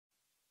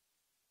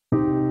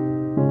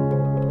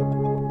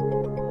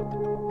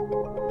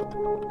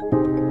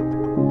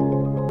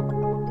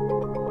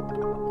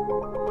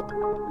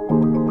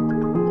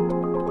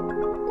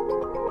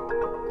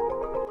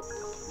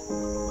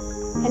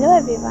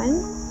everyone,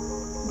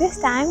 this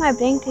time I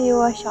bring to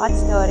you a short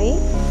story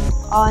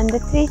on the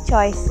 3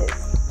 choices.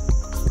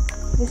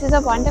 This is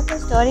a wonderful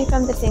story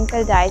from the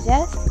Tinkle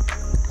Digest,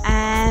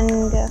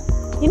 and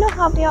you know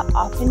how we are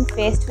often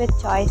faced with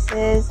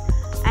choices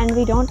and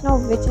we don't know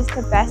which is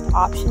the best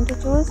option to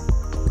choose.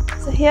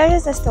 So here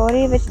is a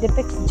story which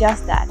depicts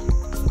just that.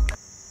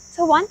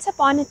 So once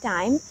upon a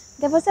time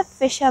there was a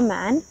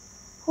fisherman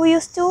who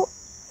used to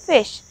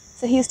fish.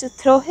 So he used to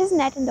throw his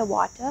net in the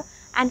water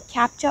and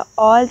capture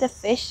all the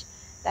fish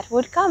that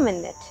would come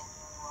in it.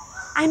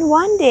 And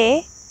one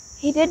day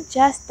he did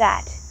just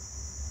that.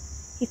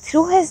 He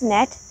threw his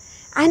net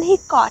and he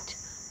caught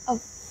a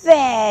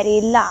very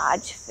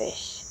large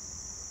fish.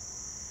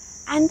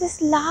 And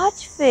this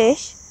large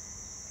fish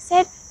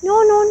said,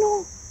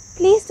 No,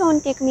 please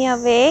don't take me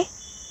away.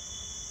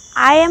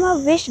 I am a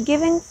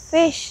wish-giving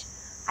fish.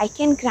 I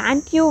can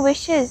grant you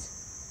wishes.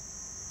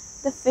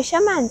 The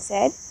fisherman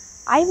said,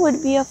 I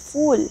would be a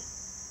fool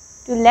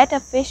to let a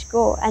fish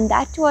go, and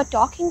that too a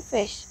talking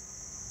fish.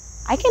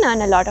 I can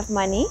earn a lot of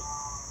money.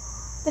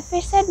 The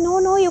fish said,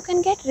 No, you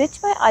can get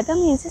rich by other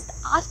means. Just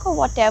ask for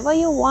whatever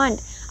you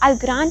want. I'll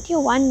grant you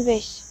one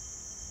wish.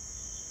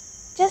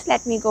 Just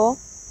let me go.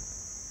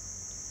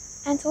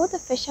 And so the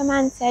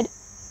fisherman said,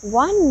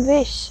 one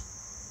wish.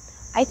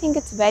 I think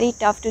it's very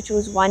tough to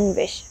choose one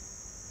wish.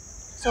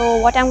 So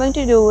what I'm going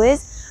to do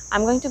is,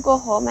 I'm going to go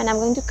home and I'm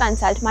going to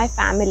consult my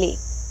family.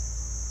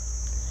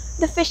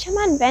 The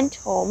fisherman went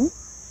home,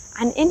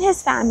 and in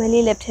his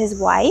family lived his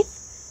wife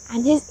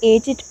and his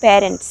aged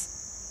parents.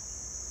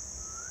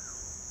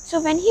 So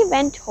when he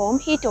went home,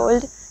 he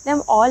told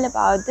them all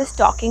about this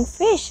talking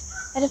fish,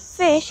 that a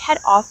fish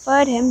had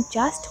offered him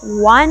just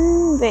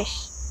one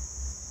wish.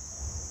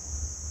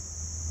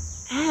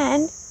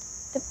 And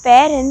the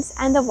parents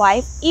and the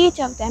wife, each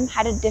of them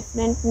had a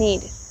different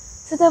need.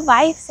 So the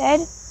wife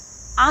said,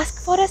 ask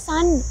for a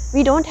son,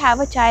 we don't have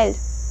a child.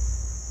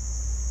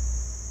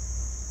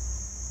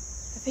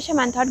 The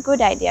fisherman thought,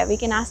 good idea, we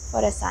can ask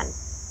for a son.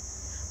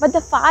 But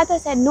the father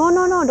said, no,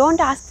 don't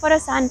ask for a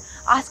son,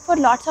 ask for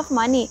lots of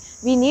money.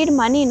 We need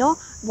money, no?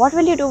 What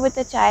will you do with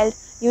the child?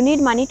 You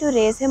need money to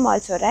raise him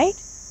also, right?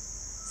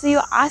 So you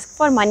ask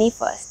for money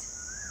first.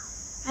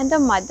 And the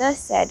mother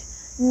said,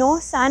 no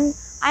son,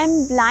 I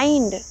am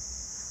blind.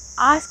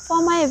 Ask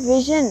for my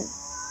vision.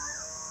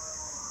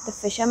 The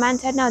fisherman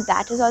said, now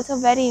that is also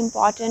very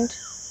important.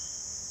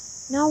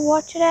 Now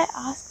what should I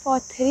ask for?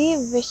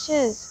 3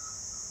 wishes.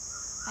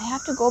 I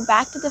have to go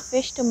back to the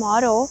fish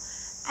tomorrow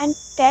and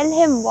tell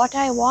him what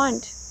I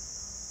want.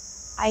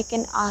 I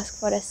can ask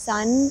for a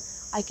son,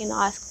 I can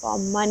ask for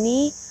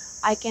money,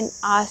 I can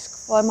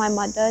ask for my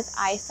mother's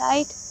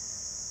eyesight.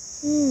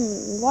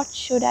 What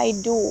should I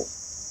do?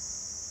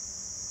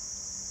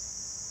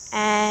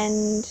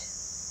 And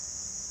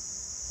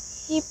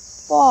he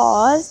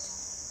paused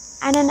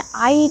and an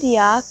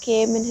idea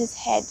came in his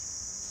head.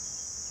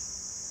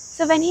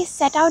 So when he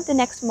set out the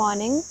next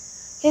morning,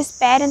 his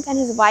parents and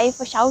his wife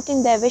were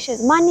shouting their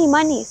wishes.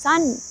 Money,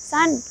 son.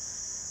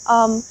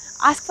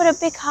 Ask for a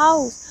big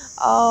house.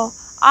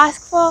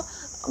 Ask for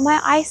my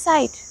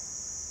eyesight.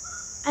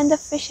 And the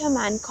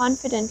fisherman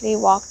confidently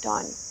walked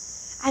on.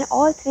 And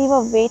all 3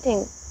 were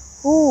waiting.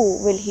 Who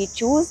will he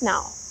choose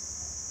now?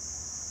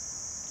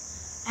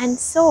 And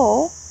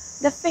so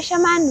the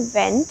fisherman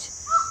went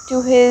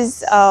to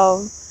his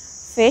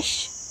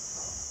fish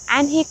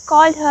and he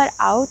called her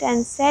out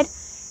and said,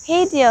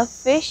 hey dear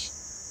fish,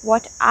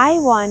 what I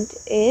want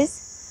is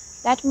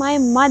that my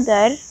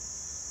mother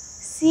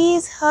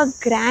sees her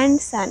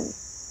grandson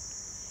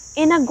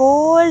in a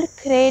gold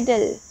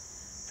cradle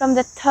from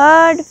the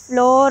 3rd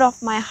floor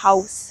of my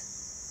house.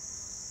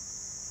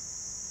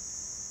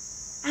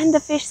 And the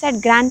fish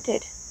said,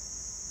 granted.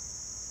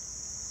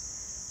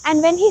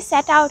 And when he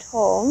set out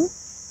home,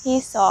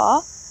 he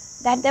saw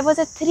that there was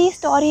a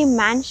 3-story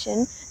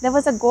mansion, there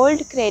was a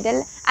gold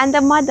cradle, and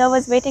the mother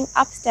was waiting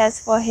upstairs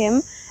for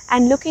him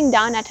and looking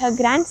down at her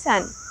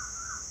grandson.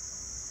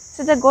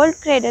 So the gold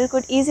cradle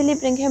could easily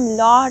bring him a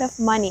lot of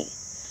money.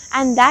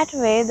 And that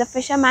way the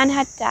fisherman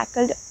had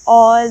tackled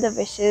all the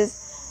wishes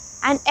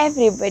and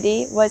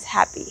everybody was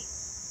happy.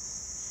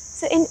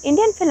 So in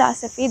Indian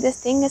philosophy, this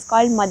thing is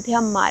called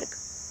Madhyam Marg.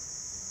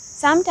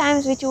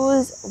 Sometimes we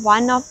choose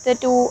one of the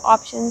 2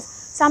 options,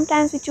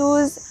 sometimes we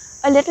choose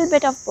a little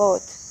bit of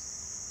both.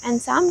 And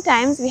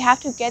sometimes we have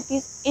to get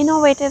these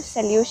innovative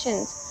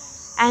solutions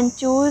and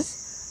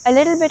choose a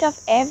little bit of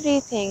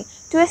everything,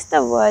 twist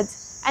the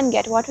words and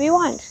get what we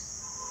want.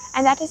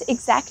 And that is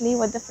exactly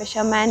what the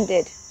fisherman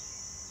did.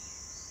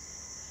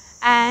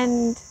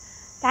 And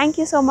thank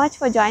you so much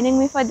for joining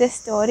me for this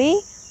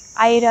story.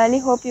 I really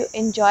hope you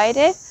enjoyed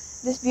it.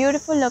 This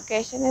beautiful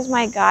location is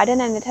my garden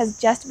and it has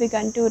just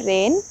begun to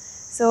rain.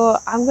 So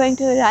I'm going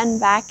to run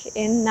back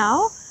in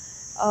now.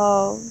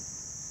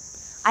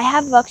 I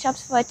have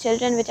workshops for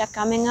children which are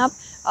coming up.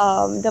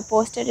 The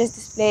poster is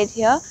displayed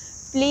here.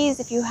 Please,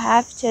 if you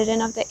have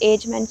children of the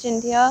age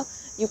mentioned here,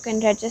 you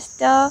can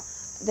register.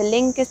 The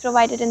link is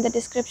provided in the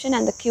description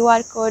and the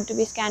QR code to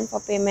be scanned for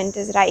payment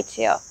is right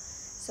here.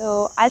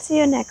 So I'll see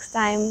you next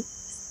time.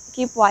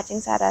 keep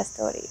watching Sara's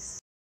stories.